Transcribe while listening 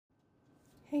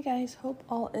Hey guys, hope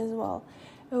all is well.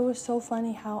 It was so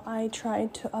funny how I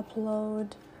tried to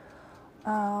upload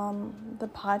the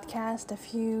podcast a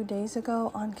few days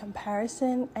ago on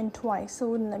comparison, and twice it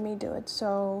wouldn't let me do it.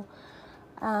 So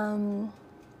I'm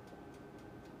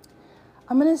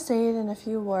going to say it in a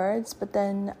few words, but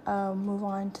then move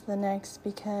on to the next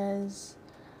because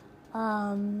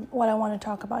what I want to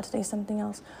talk about today is something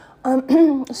else.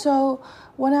 So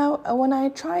when I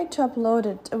tried to upload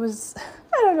it, it was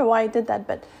I don't know why I did that,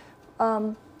 but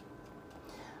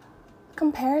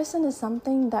comparison is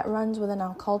something that runs within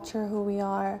our culture, who we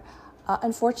are.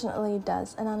 Unfortunately, it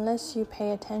does, and unless you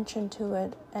pay attention to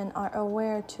it and are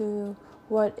aware to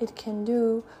what it can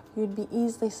do, you'd be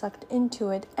easily sucked into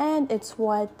it, and it's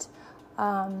what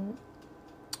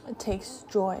takes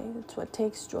joy. It's what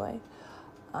takes joy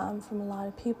from a lot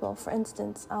of people. For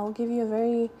instance, I'll give you a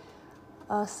very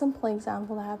simple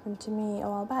example that happened to me a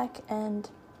while back, and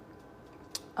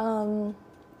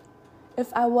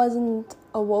if I wasn't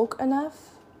awoke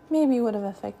enough, maybe it would have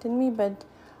affected me, but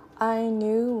I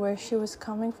knew where she was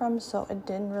coming from, so it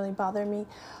didn't really bother me.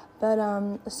 But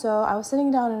so I was sitting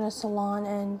down in a salon,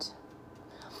 and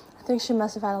I think she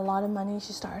must have had a lot of money.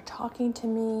 She started talking to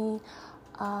me.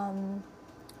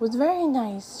 It was very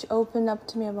nice. She opened up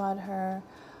to me about her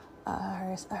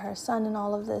son and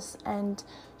all of this, and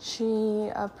she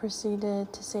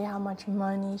proceeded to say how much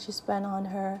money she spent on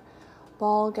her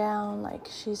ball gown. Like,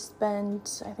 she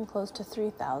spent, I think, close to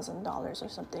 $3,000 or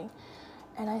something.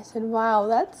 And I said, wow,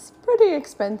 that's pretty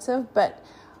expensive. But,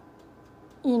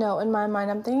 you know, in my mind,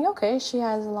 I'm thinking, okay, she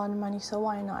has a lot of money, so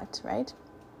why not, right?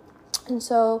 And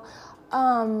so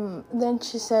then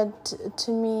she said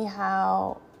to me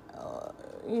how,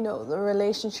 the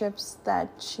relationships that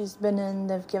she's been in,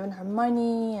 they've given her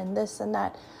money and this and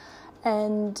that.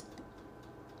 And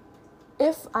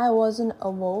if I wasn't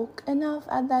awoke enough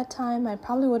at that time, I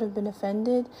probably would have been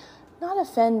offended. Not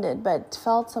offended, but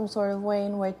felt some sort of way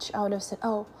in which I would have said,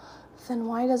 oh, then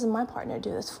why doesn't my partner do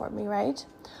this for me, right?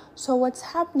 So what's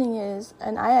happening is,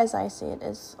 and as I see it,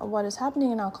 is what is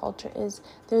happening in our culture is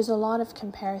there's a lot of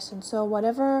comparison. So what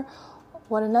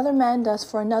another man does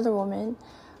for another woman,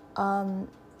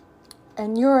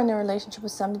 and you're in a relationship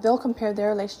with somebody, they'll compare their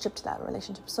relationship to that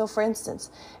relationship. So for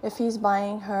instance, if he's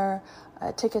buying her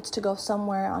tickets to go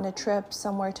somewhere on a trip,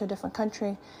 somewhere to a different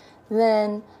country,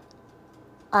 then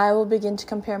I will begin to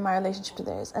compare my relationship to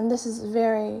theirs. And this is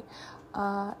very,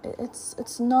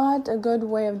 it's not a good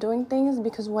way of doing things,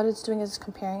 because what it's doing is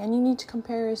comparing. And you need to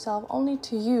compare yourself only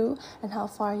to you and how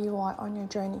far you are on your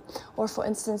journey. Or for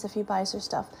instance, if he buys her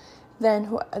stuff,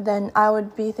 then I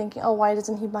would be thinking, oh, why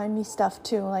doesn't he buy me stuff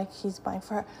too, like he's buying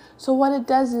for her? So what it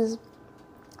does is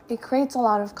it creates a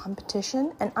lot of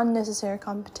competition and unnecessary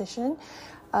competition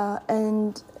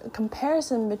and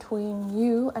comparison between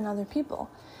you and other people.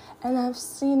 And I've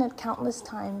seen it countless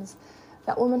times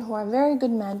that women who are very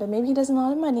good men, but maybe he doesn't have a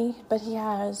lot of money, but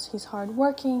he's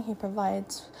hardworking, he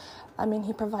provides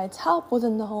help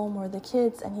within the home or the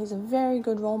kids, and he's a very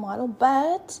good role model.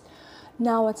 But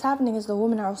now what's happening is the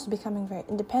women are also becoming very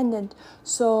independent.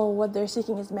 So what they're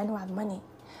seeking is men who have money.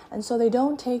 And so they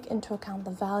don't take into account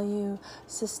the value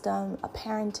system,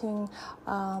 parenting,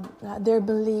 their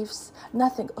beliefs,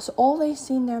 nothing. So all they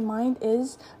see in their mind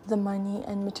is the money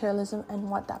and materialism and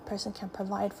what that person can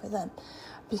provide for them,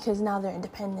 because now they're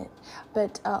independent.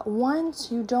 But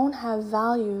once you don't have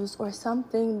values or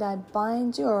something that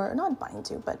binds you, or not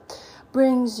binds you, but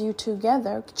brings you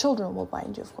together, children will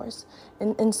bind you, of course,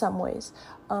 in some ways.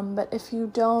 But if you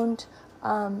don't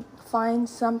find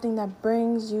something that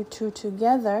brings you two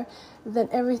together, then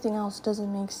everything else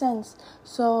doesn't make sense.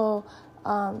 So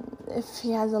if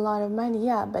he has a lot of money,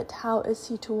 yeah, but how is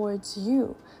he towards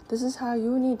you? This is how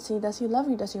you need to see. Does he love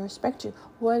you? Does he respect you?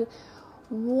 What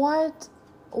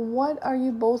are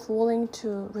you both willing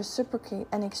to reciprocate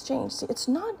and exchange? See, it's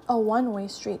not a one-way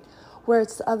street where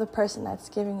it's the other person that's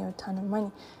giving you a ton of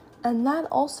money. And that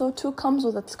also too comes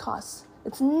with its costs.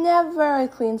 It's never a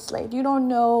clean slate. You don't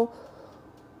know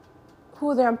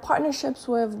who they're in partnerships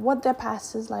with, what their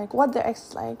past is like, what their ex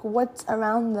is like, what's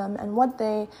around them, and what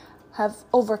they have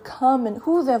overcome and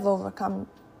who they've overcome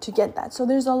to get that. So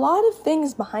there's a lot of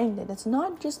things behind it. It's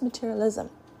not just materialism.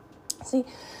 See,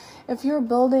 if you're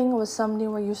building with somebody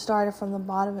where you started from the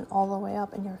bottom and all the way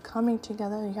up, and you're coming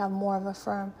together, you have more of a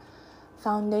firm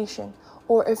foundation.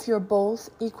 Or if you're both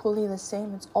equally the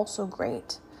same, it's also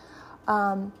great.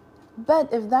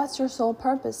 But if that's your sole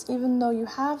purpose, even though you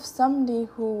have somebody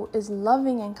who is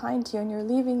loving and kind to you, and you're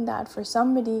leaving that for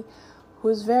somebody who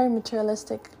is very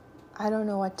materialistic, I don't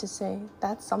know what to say.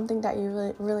 That's something that you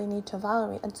really, really need to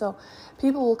evaluate. And so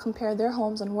people will compare their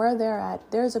homes and where they're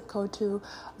at, their zip code, to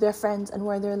their friends and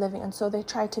where they're living. And so they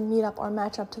try to meet up or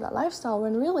match up to that lifestyle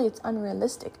when really it's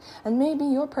unrealistic. And maybe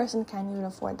your person can't even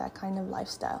afford that kind of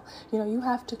lifestyle. You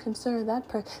have to consider that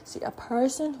See, a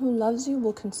person who loves you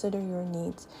will consider your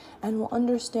needs and will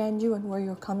understand you and where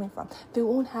you're coming from. They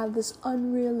won't have this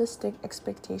unrealistic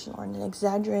expectation or an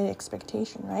exaggerated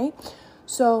expectation, right?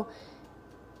 So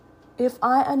if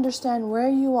I understand where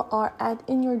you are at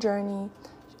in your journey,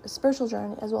 spiritual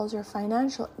journey, as well as your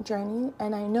financial journey,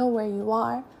 and I know where you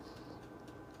are,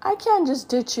 I can't just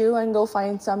ditch you and go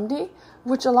find somebody,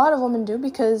 which a lot of women do,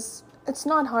 because it's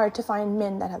not hard to find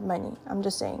men that have money. I'm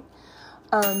just saying.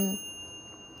 I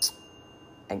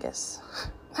guess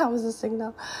that was a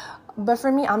signal. But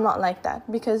for me, I'm not like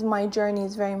that, because my journey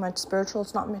is very much spiritual.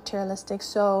 It's not materialistic.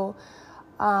 So,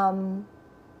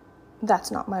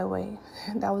 that's not my way.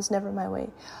 That was never my way.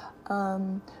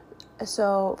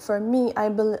 So for me, I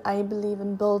believe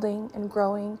in building and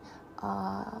growing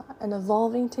and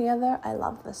evolving together. I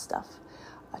love this stuff.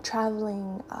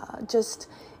 Traveling, just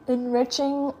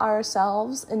enriching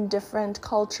ourselves in different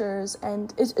cultures.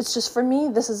 And it's just, for me,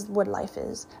 this is what life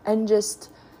is. And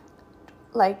just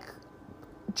like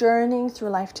journeying through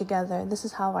life together. This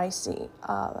is how I see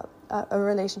a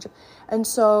relationship. And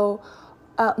so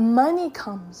money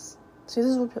comes. See,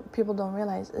 this is what people don't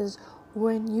realize, is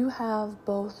when you have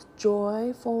both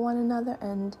joy for one another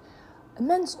and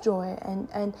immense joy,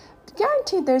 and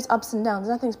guaranteed there's ups and downs,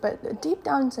 nothing, but deep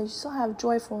down inside you still have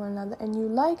joy for one another, and you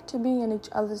like to be in each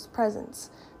other's presence.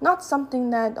 Not something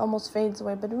that almost fades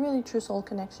away, but really true soul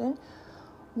connection.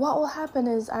 What will happen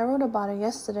is, I wrote about it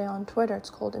yesterday on Twitter. It's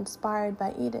called Inspired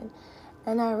by Eden.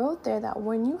 And I wrote there that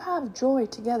when you have joy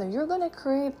together, you're going to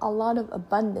create a lot of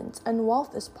abundance, and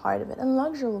wealth is part of it, and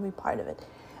luxury will be part of it.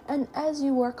 And as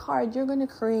you work hard, you're going to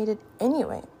create it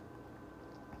anyway.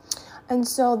 And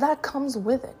so that comes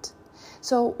with it.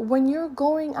 So when you're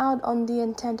going out on the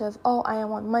intent of, I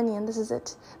want money and this is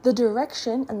it, the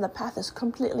direction and the path is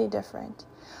completely different.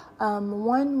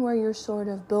 One where you're sort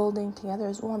of building together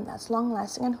is one that's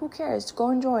long-lasting, and who cares? Go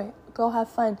enjoy, go have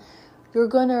fun. You're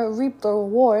gonna reap the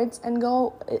rewards and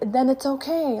then it's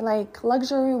okay. Like,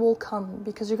 luxury will come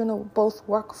because you're gonna both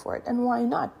work for it. And why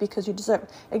not? Because you deserve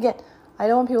it. Again, I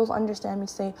don't want people to understand me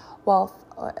say wealth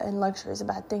and luxury is a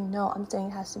bad thing. No, I'm saying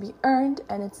it has to be earned,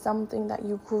 and it's something that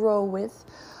you grow with.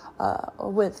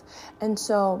 And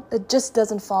so it just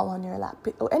doesn't fall on your lap.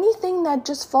 Anything that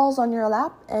just falls on your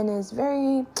lap and is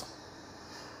very,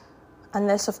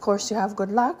 unless of course you have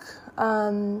good luck,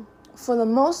 for the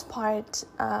most part,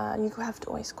 you have to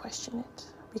always question it,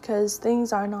 because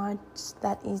things are not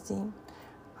that easy.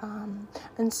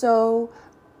 And so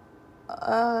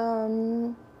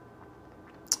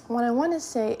what I want to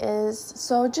say is,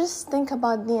 so just think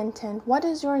about the intent. What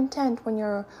is your intent when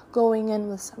you're going in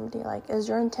with somebody? Like, is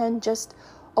your intent just,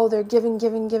 they're giving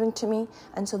to me,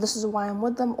 and so this is why I'm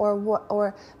with them, or what?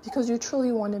 Or because you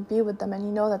truly want to be with them and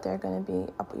you know that they're going to be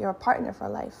your partner for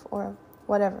life, or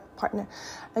whatever partner.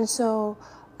 And so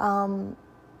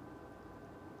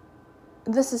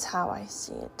this is how I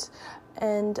see it.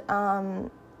 And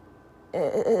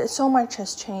so much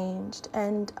has changed,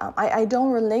 and I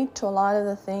don't relate to a lot of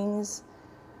the things.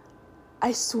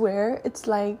 I swear, it's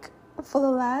like for the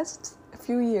last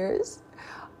few years,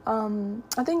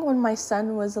 I think when my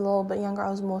son was a little bit younger, I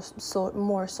was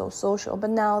more so social, but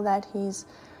now that he's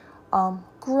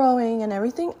growing and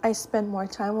everything, I spend more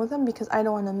time with him because I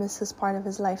don't want to miss his part of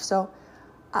his life. So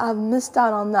I've missed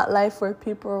out on that life where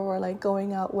people were like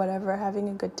going out, whatever, having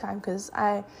a good time, because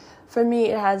for me,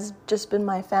 it has just been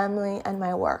my family and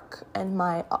my work and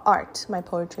my art, my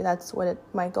poetry. That's what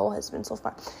my goal has been so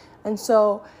far. And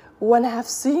so when I have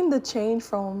seen the change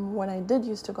from when I did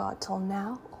used to go out till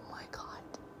now, oh my God,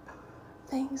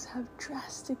 things have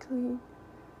drastically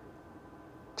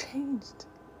changed.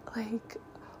 Like,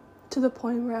 to the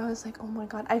point where I was like, oh my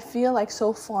God, I feel like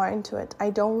so far into it. I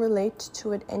don't relate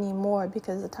to it anymore,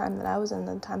 because the time that I was in,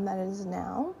 the time that it is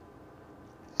now,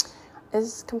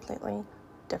 is completely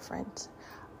different.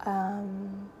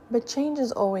 But change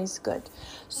is always good.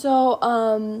 So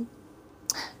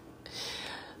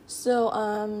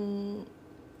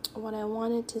what I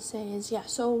wanted to say is,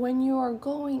 so when you are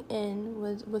going in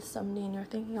with somebody and you're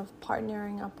thinking of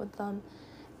partnering up with them,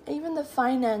 even the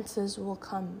finances will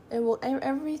come.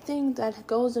 Everything that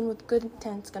goes in with good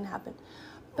intent is going to happen.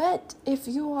 But if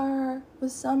you are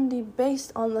with somebody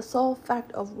based on the sole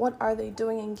fact of what are they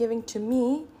doing and giving to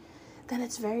me, then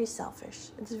it's very selfish.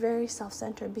 It's very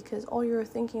self-centered, because all you're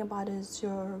thinking about is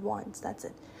your wants. That's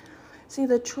it. See,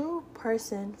 the true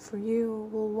person for you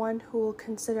will one who will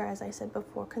consider, as I said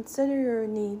before, consider your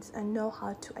needs and know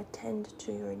how to attend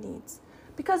to your needs.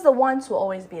 Because the wants will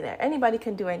always be there. Anybody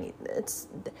can do anything.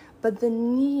 But the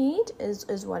need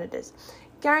is what it is.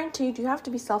 Guaranteed, you have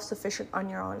to be self-sufficient on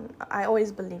your own. I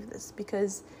always believe this,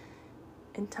 because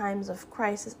in times of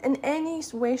crisis, in any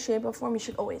way, shape, or form, you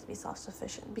should always be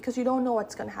self-sufficient, because you don't know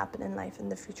what's going to happen in life in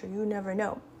the future. You never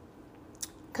know.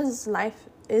 Because life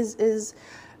is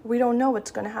we don't know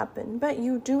what's going to happen, but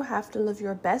you do have to live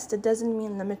your best. It doesn't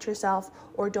mean limit yourself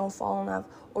or don't fall in love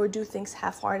or do things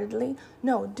half-heartedly.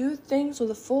 No, do things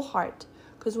with a full heart,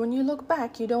 because when you look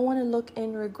back, you don't want to look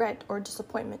in regret or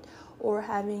disappointment or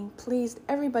having pleased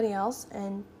everybody else,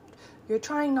 and you're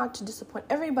trying not to disappoint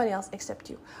everybody else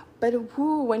except you. But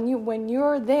when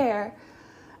you're there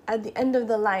at the end of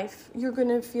the life, you're going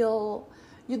to feel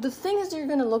the things you're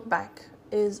going to look back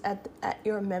is at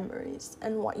your memories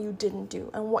and what you didn't do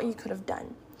and what you could have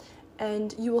done.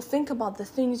 And you will think about the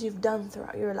things you've done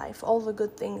throughout your life. All the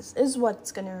good things is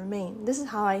what's going to remain. This is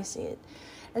how I see it.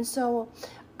 And so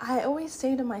I always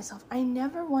say to myself, I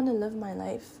never want to live my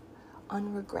life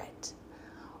on regret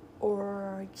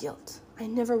or guilt. I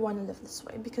never want to live this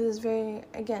way, because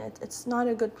it's not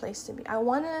a good place to be. I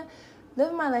want to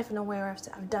live my life in a way where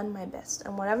I've done my best,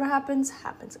 and whatever happens,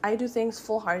 happens. I do things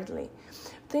full-heartedly.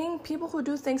 People who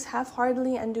do things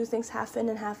half-heartedly and do things half in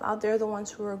and half out, they're the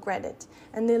ones who regret it,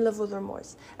 and they live with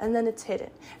remorse, and then it's hidden,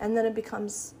 and then it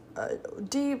becomes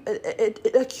deep.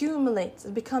 It accumulates.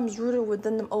 It becomes rooted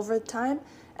within them over time,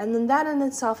 and then that in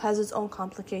itself has its own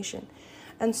complication.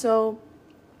 And so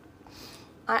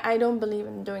I don't believe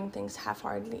in doing things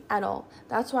half-heartedly at all.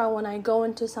 That's why when I go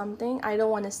into something, I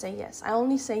don't want to say yes. I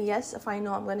only say yes if I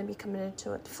know I'm going to be committed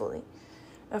to it fully.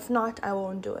 If not, I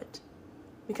won't do it,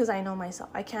 because I know myself.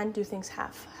 I can't do things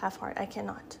half-hearted. I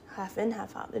cannot. Half in,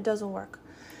 half out. It doesn't work.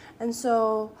 And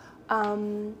so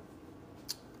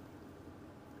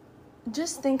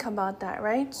just think about that,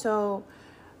 right? So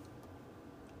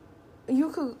you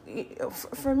could,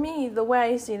 for me, the way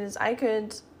I see it is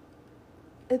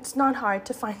it's not hard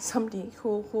to find somebody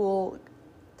who will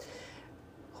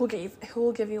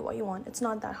give you what you want. It's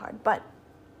not that hard, but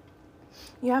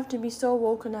you have to be so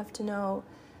woke enough to know,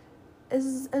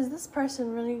 is this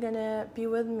person really gonna be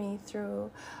with me through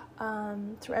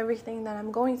everything that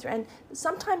I'm going through? And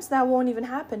sometimes that won't even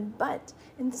happen, but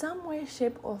in some way,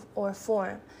 shape, or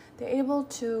form, they're able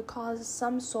to cause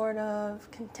some sort of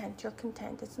content. You're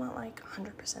content. It's not like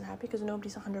 100% happy, because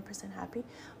nobody's 100% happy,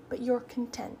 but you're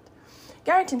content.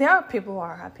 Guaranteed, there are people who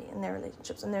are happy in their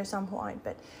relationships, and there's some who aren't,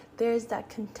 but there's that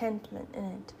contentment in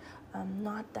it.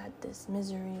 Not that this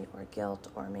misery or guilt,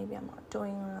 or maybe I'm not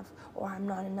doing enough, or I'm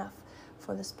not enough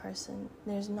for this person.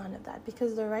 There's none of that,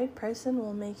 because the right person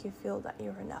will make you feel that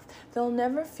you're enough. They'll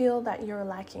never feel that you're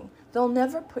lacking. They'll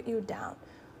never put you down.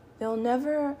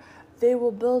 They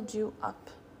will build you up.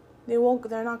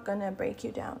 They're not going to break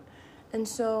you down. And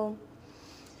so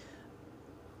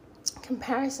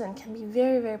comparison can be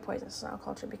very, very poisonous in our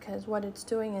culture, because what it's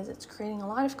doing is it's creating a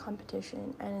lot of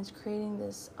competition, and it's creating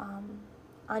this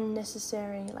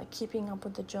unnecessary, like, keeping up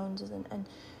with the Joneses,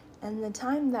 and the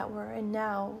time that we're in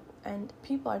now, and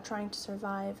people are trying to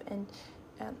survive, and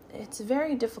it's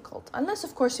very difficult, unless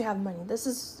of course you have money.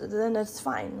 Then it's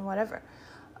fine, whatever.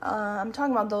 I'm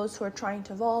talking about those who are trying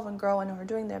to evolve and grow and who are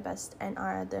doing their best and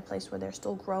are at the place where they're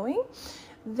still growing.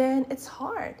 Then it's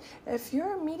hard. If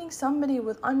you're meeting somebody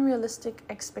with unrealistic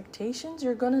expectations,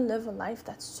 you're going to live a life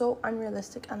that's so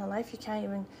unrealistic, and a life you can't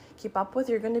even keep up with.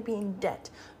 You're going to be in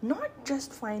debt. Not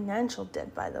just financial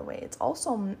debt, by the way. It's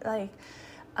also like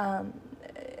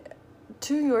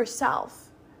to yourself.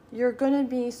 You're going to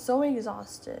be so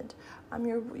exhausted.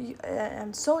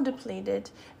 And so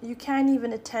depleted, you can't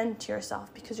even attend to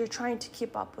yourself, because you're trying to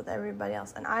keep up with everybody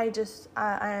else. And I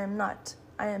am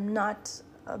not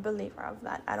a believer of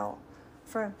that at all.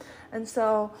 And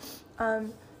so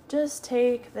just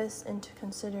take this into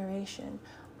consideration.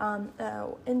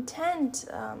 The intent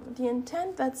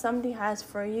that somebody has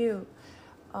for you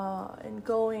in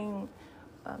going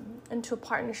into a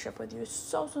partnership with you is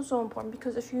so important,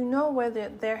 because if you know where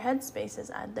their headspace is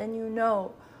at, then you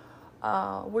know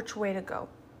which way to go.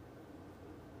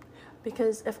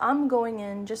 Because if I'm going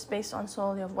in just based on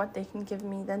solely of what they can give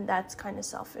me, then that's kind of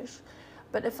selfish.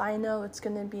 But if I know it's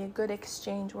going to be a good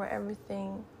exchange where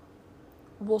everything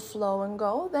will flow and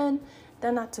go, then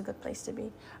that's a good place to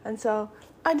be. And so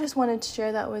I just wanted to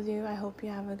share that with you. I hope you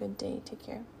have a good day. Take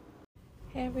care.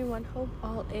 Hey everyone, hope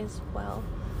all is well.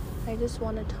 I just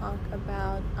want to talk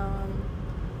about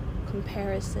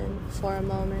comparison for a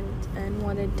moment and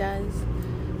what it does.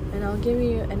 And I'll give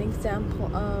you an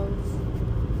example of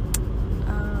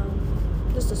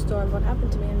just a story of what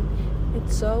happened to me, and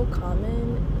it's so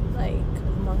common, like,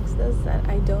 amongst us, that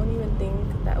I don't even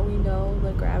think that we know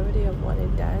the gravity of what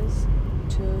it does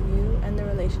to you and the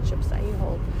relationships that you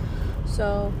hold.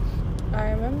 So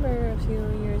I remember a few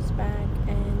years back,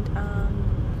 and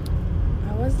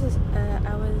I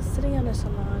was sitting at a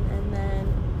salon, and then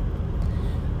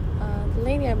the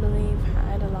lady, I believe,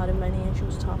 had a lot of money, and she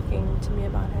was talking to me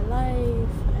about her life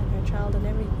and her child and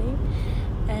everything.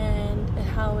 And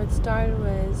how it started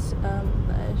was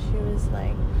she was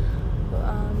like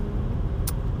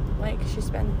she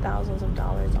spent thousands of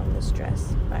dollars on this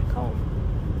dress back home,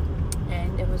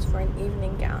 and it was for an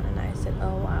evening gown. And I said,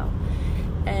 oh wow.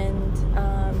 And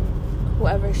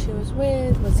whoever she was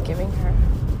with was giving her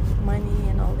money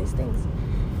and all these things.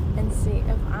 And see,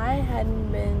 if I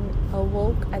hadn't been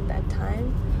awoke at that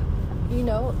time,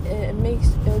 it makes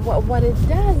what it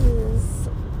does is,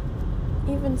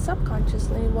 even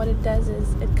subconsciously, what it does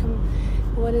is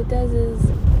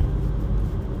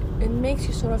it makes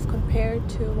you sort of compare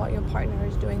to what your partner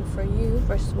is doing for you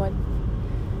versus what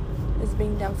is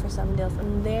being done for somebody else,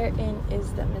 and therein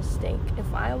is the mistake.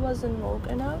 If I wasn't woke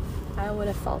enough, I would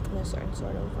have felt in a certain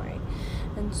sort of way.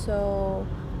 And so,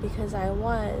 because I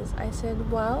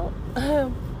said, well,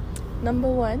 number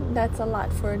one, that's a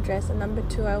lot for a dress, and number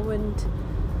two, I wouldn't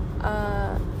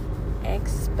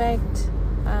expect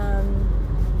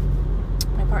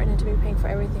my partner to be paying for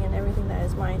everything and everything that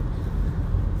is mine,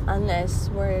 unless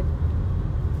we're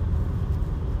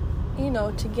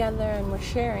together and we're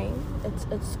sharing.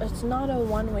 It's not a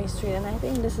one-way street. And I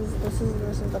think this is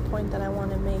the point that I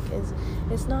want to make, is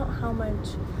it's not how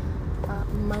much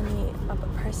money a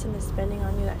person is spending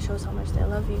on you that shows how much they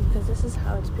love you, because this is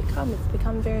how it's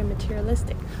become very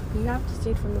materialistic. You have to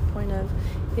see it from the point of,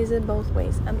 is it both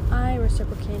ways? Am I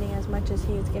reciprocating as much as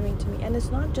he is giving to me? And it's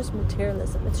not just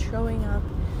materialism, it's showing up,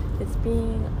 it's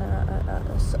being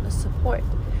a support,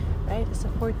 right? A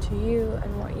support to you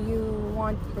and what you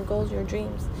want, your goals, your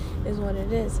dreams, is what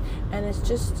it is. And it's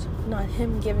just not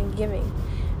him giving.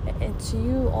 It's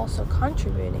you also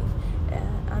contributing.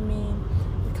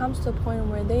 It comes to a point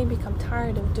where they become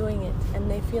tired of doing it,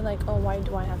 and they feel like, oh, why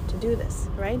do I have to do this,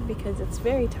 right? Because it's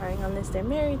very tiring. Unless they're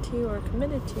married to you or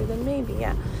committed to you, then maybe,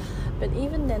 yeah. But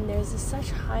even then, there's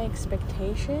such high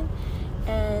expectation.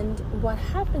 And what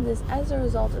happens is, as a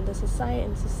result of in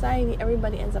society,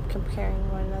 everybody ends up comparing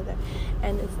one another.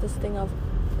 And it's this thing of,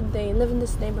 they live in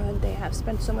this neighborhood, they have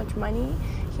spent so much money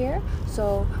here,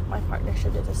 so my partner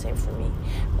should do the same for me.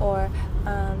 Or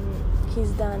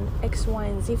he's done X, Y,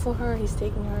 and Z for her, he's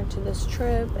taking her to this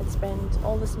trip and spent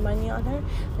all this money on her,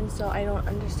 and so I don't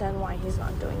understand why he's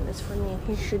not doing this for me, and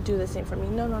he should do the same for me.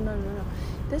 No.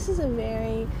 This is a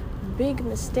very big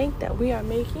mistake that we are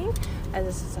making as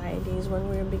a society, is when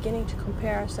we're beginning to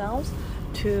compare ourselves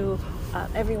to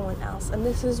everyone else. And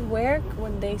this is where,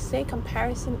 when they say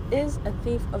comparison is a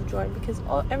thief of joy, because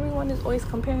everyone is always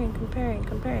comparing.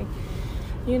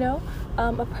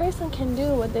 A person can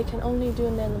do what they can only do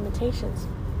in their limitations,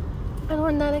 and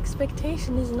when that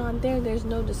expectation is not there, there's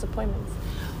no disappointments.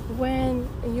 When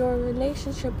your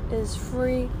relationship is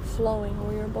free flowing,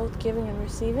 where you're both giving and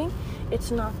receiving,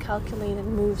 it's not calculated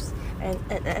moves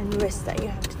and risks that you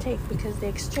have to take, because the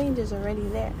exchange is already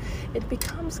there. It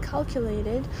becomes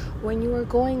calculated when you are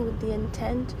going with the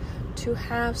intent to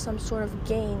have some sort of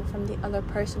gain from the other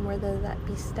person, whether that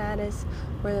be status,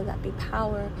 whether that be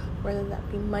power, whether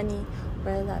that be money,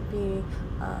 whether that be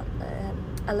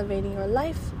elevating your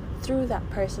life through that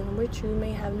person, which you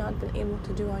may have not been able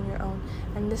to do on your own.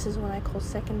 And this is what I call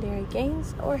secondary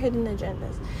gains or hidden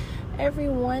agendas.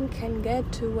 Everyone can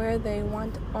get to where they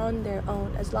want on their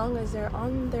own, as long as they're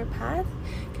on their path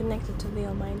connected to the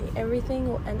Almighty.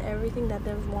 Everything that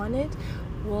they've wanted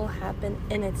will happen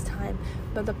in its time.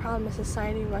 But the problem is,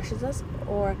 society rushes us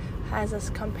or has us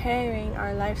comparing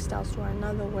our lifestyles to one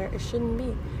another, where it shouldn't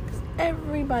be, because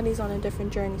everybody's on a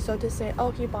different journey. So to say, oh,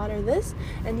 he bought her this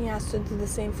and he has to do the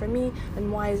same for me,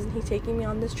 and why isn't he taking me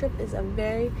on this trip, is a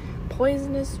very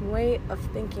poisonous way of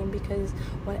thinking, because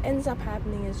what ends up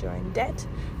happening is you're in debt,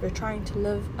 you're trying to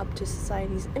live up to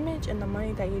society's image and the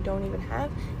money that you don't even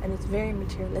have, and it's very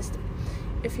materialistic.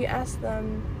 If you ask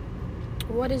them,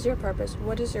 what is your purpose?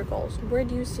 What is your goals? Where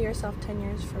do you see yourself 10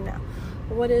 years from now?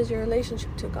 What is your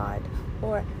relationship to God?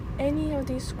 Or any of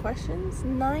these questions,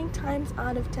 9 times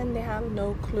out of 10 they have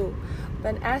no clue.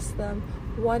 But ask them,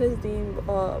 what is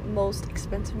the most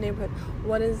expensive neighborhood?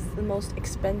 What is the most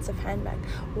expensive handbag?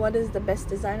 What is the best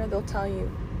designer? They'll tell you.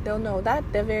 They'll know that.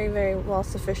 They're very, very well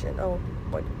sufficient.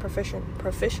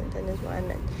 Proficient, and is what I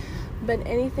meant. But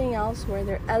anything else where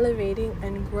they're elevating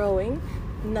and growing,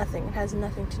 nothing. It has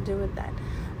nothing to do with that.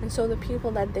 And so the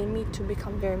people that they meet to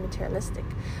become very materialistic.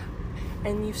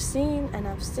 And you've seen, and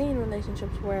I've seen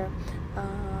relationships where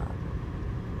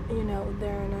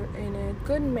they're in a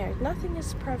good marriage. Nothing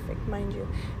is perfect, mind you,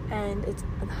 and it's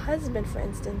the husband, for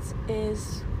instance,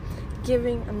 is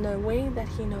giving in the way that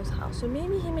he knows how. So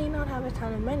maybe he may not have a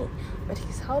ton of money, but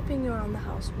he's helping you around the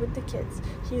house with the kids.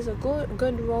 He's a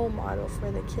good role model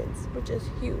for the kids, which is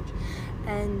huge.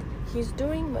 And he's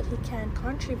doing what he can,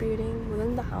 contributing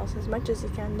within the house as much as he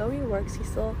can. Though he works, he's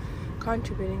still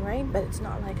contributing, right? But it's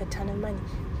not like a ton of money.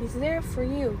 He's there for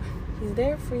you. He's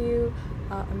there for you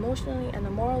emotionally and a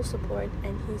moral support,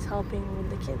 and he's helping with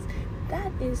the kids.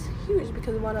 That is huge,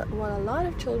 because what a lot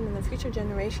of children in the future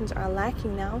generations are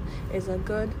lacking now is a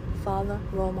good father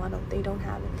role model. They don't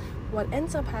have it. What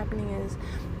ends up happening is,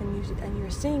 and you're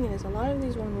seeing it, is a lot of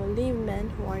these women will leave men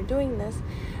who are doing this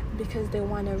because they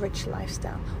want a rich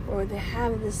lifestyle, or they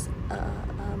have this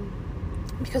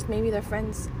because maybe their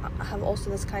friends have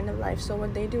also this kind of life. So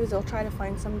what they do is they'll try to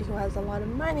find somebody who has a lot of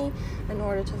money in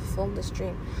order to fulfill this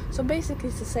dream. So basically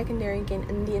it's a secondary gain,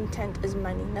 and the intent is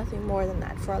money, nothing more than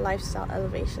that. For a lifestyle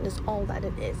elevation is all that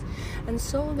it is. And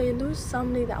so they lose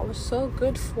somebody that was so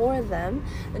good for them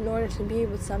in order to be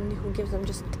with somebody who gives them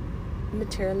just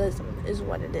materialism, is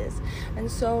what it is.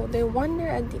 And so they wonder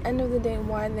at the end of the day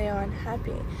why they are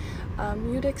unhappy.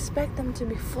 You'd expect them to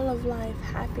be full of life,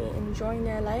 happy, enjoying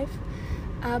their life,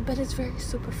 but it's very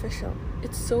superficial.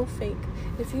 It's so fake.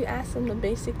 If you ask them the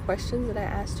basic questions that I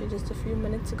asked you just a few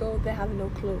minutes ago, they have no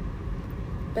clue.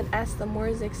 But ask them, where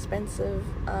is the expensive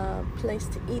place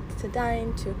to eat, to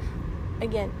dine, to...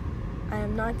 Again, I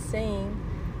am not saying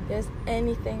there's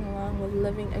anything wrong with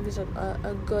living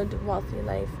a good, wealthy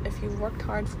life. If you've worked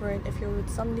hard for it, if you're with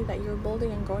somebody that you're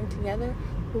building and growing together,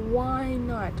 why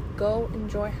not? Go,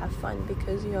 enjoy, have fun,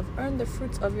 because you have earned the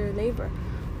fruits of your labor.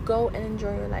 Go and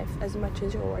enjoy your life as much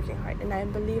as you're working hard, and I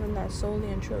believe in that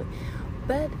solely and truly.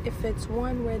 But if it's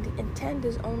one where the intent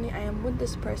is only I am with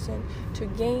this person to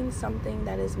gain something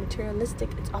that is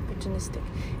materialistic, it's opportunistic.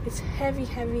 It's heavy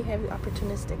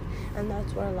opportunistic, and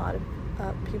that's what a lot of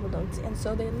people don't see. And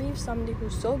so they leave somebody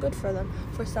who's so good for them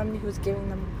for somebody who's giving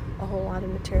them a whole lot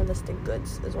of materialistic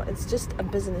goods. Is what it's just a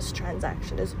business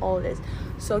transaction is all it is.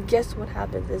 So guess what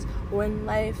happens is, when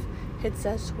life hits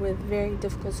us with very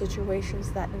difficult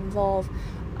situations that involve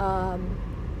a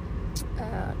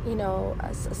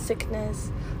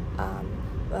sickness,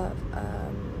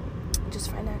 just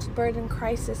financial burden,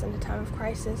 crisis, in the time of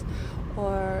crisis,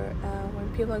 or when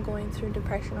people are going through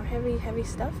depression or heavy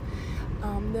stuff,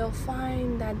 they'll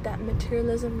find that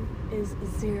materialism is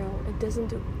zero. It doesn't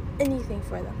do anything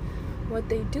for them. What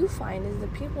they do find is the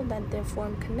people that they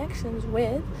form connections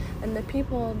with, and the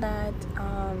people that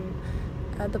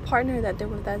the partner that they're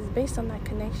with, that is based on that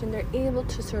connection, they're able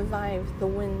to survive the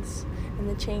winds and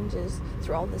the changes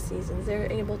through all the seasons.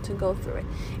 They're able to go through it.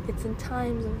 It's in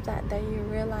times of that you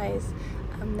realize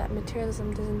that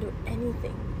materialism doesn't do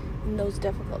anything in those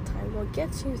difficult times. What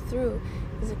gets you through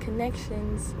is the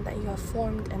connections that you have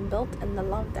formed and built, and the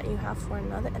love that you have for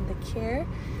another, and the care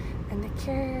and the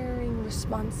caring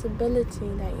responsibility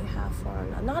that you have for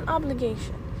another. Not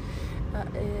obligation.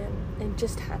 It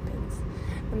just happens.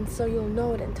 And so you'll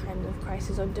know it in times of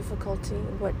crisis or difficulty,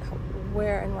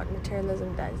 where and what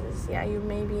materialism does is, you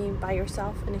may be by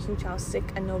yourself in a huge house,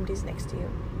 sick, and nobody's next to you.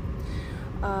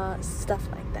 Stuff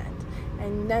like that.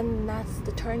 And then that's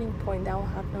the turning point that will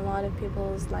happen in a lot of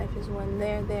people's life, is when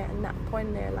they're there in that point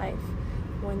in their life,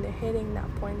 when they're hitting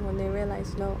that point, when they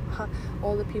realize, no,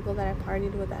 all the people that I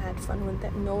partied with, I had fun with,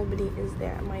 that nobody is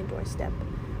there at my doorstep,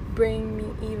 bring me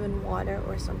even water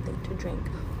or something to drink,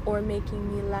 or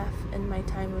making me laugh in my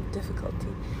time of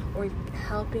difficulty, or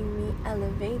helping me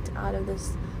elevate out of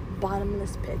this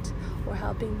bottomless pit, or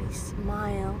helping me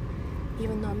smile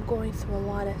even though I'm going through a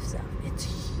lot of stuff. It's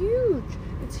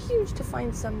huge to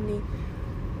find somebody,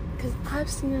 because I've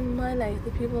seen in my life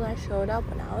the people that showed up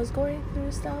when I was going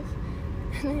through stuff,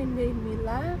 and they made me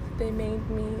laugh. They made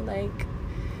me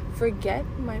forget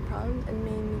my problems and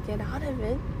made me get out of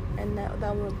it. And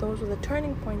those were the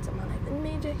turning points in my life. It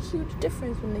made a huge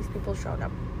difference when these people showed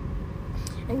up.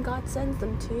 And God sends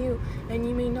them to you, and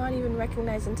you may not even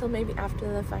recognize until maybe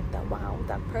after the fact that, wow,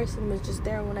 that person was just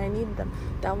there when I needed them.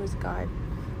 That was God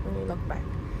when you look back.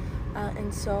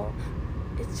 And so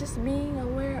it's just being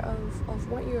aware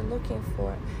of what you're looking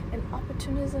for. And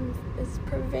opportunism is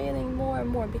prevailing more and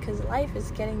more because life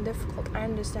is getting difficult. I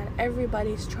understand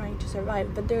everybody's trying to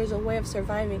survive, but there's a way of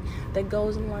surviving that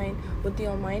goes in line with the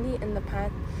Almighty and the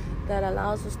path that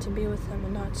allows us to be with Him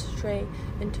and not stray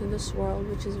into this world,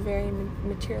 which is very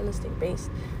materialistic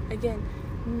based. Again,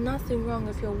 nothing wrong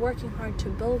if you're working hard to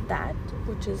build that,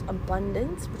 which is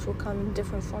abundance, which will come in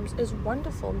different forms, is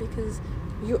wonderful because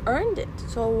you earned it.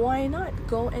 So why not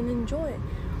go and enjoy it?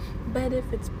 But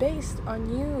if it's based on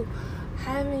you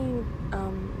having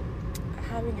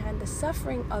had the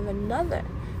suffering of another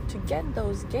to get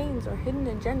those gains or hidden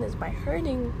agendas by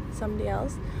hurting somebody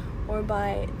else, or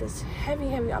by this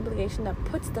heavy obligation that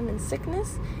puts them in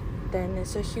sickness, then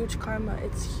it's a huge karma.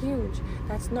 It's huge.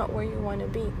 That's not where you want to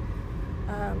be.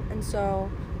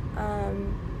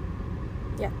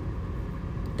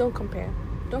 Don't compare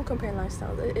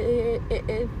lifestyles.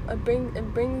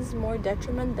 It brings more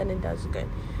detriment than it does good.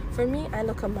 For me, I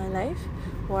look at my life,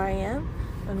 where I am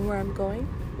and where I'm going,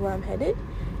 where I'm headed,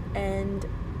 and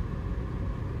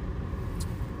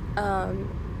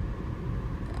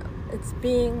it's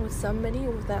being with somebody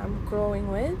that I'm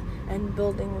growing with and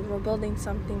we're building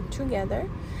something together,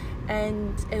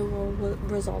 and it will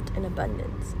result in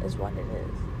abundance is what it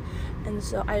is. And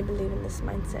so I believe in this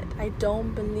mindset. I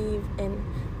don't believe in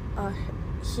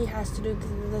he has to do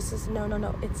this. Is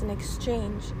no, it's an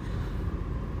exchange.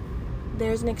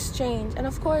 There's an exchange, and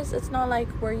of course it's not like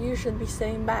where you should be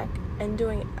sitting back and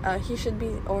doing he should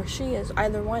be, or she is,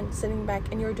 either one, sitting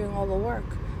back and you're doing all the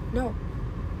work. No,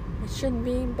 it should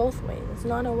be both ways. It's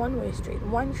not a one-way street.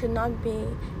 One should not be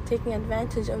taking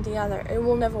advantage of the other. It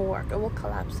will never work. It will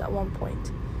collapse at one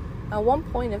point. At one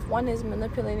point, if one is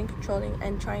manipulating, controlling,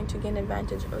 and trying to gain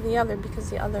advantage of the other because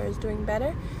the other is doing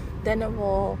better, then it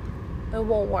won't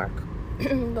work.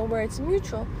 But where it's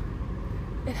mutual,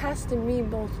 it has to be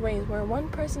both ways. Where one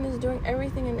person is doing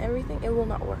everything, it will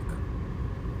not work.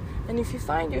 And if you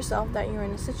find yourself that you're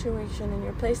in a situation and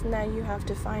you're placed in that, you have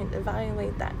to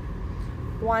evaluate that.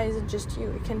 Why is it just you?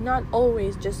 It cannot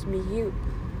always just be you,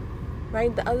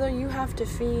 right? The other, you have to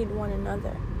feed one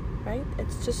another, right?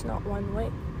 It's just not one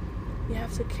way. You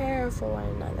have to care for one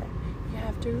another. You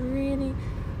have to really,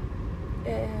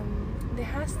 there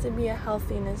has to be a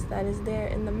healthiness that is there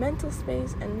in the mental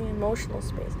space and the emotional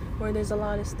space where there's a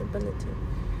lot of stability.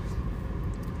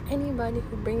 Anybody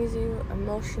who brings you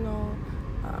emotional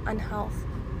unhealth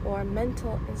or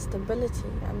mental instability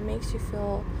and makes you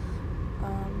feel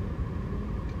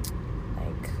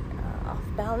off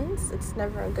balance, it's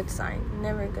never a good sign,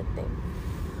 never a good thing.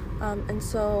 And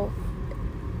so,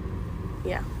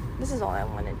 yeah, this is all I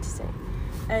wanted to say.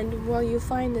 And what you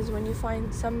find is when you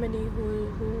find somebody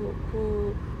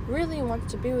who really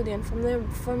wants to be with you and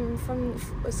from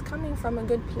is coming from a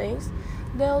good place,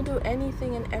 they'll do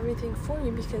anything and everything for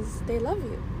you because they love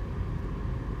you.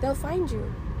 They'll find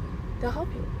you. They'll help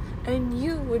you. And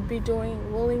you would be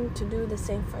willing to do the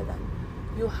same for them.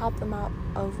 You'll help them out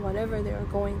of whatever they're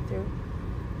going through,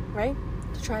 right?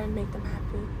 To try to make them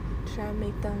happy, to try to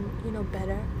make them,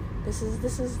 better. This is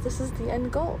the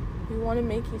end goal. You want to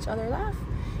make each other laugh.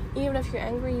 Even if you're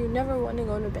angry, you never want to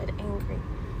go to bed angry,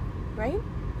 right?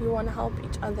 You want to help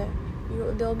each other.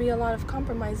 There'll be a lot of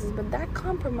compromises, but that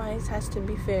compromise has to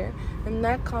be fair, and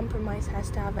that compromise has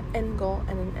to have an end goal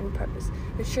and an end purpose.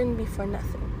 It shouldn't be for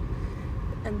nothing.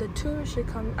 And the two should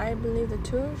come, I believe the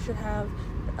two should have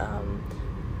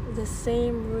the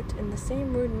same root, and the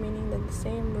same root meaning that the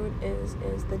same root is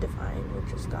the divine,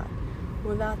 which is God.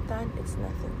 Without that, it's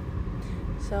nothing.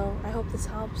 So I hope this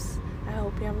helps. I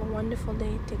hope you have a wonderful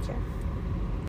day. Take care.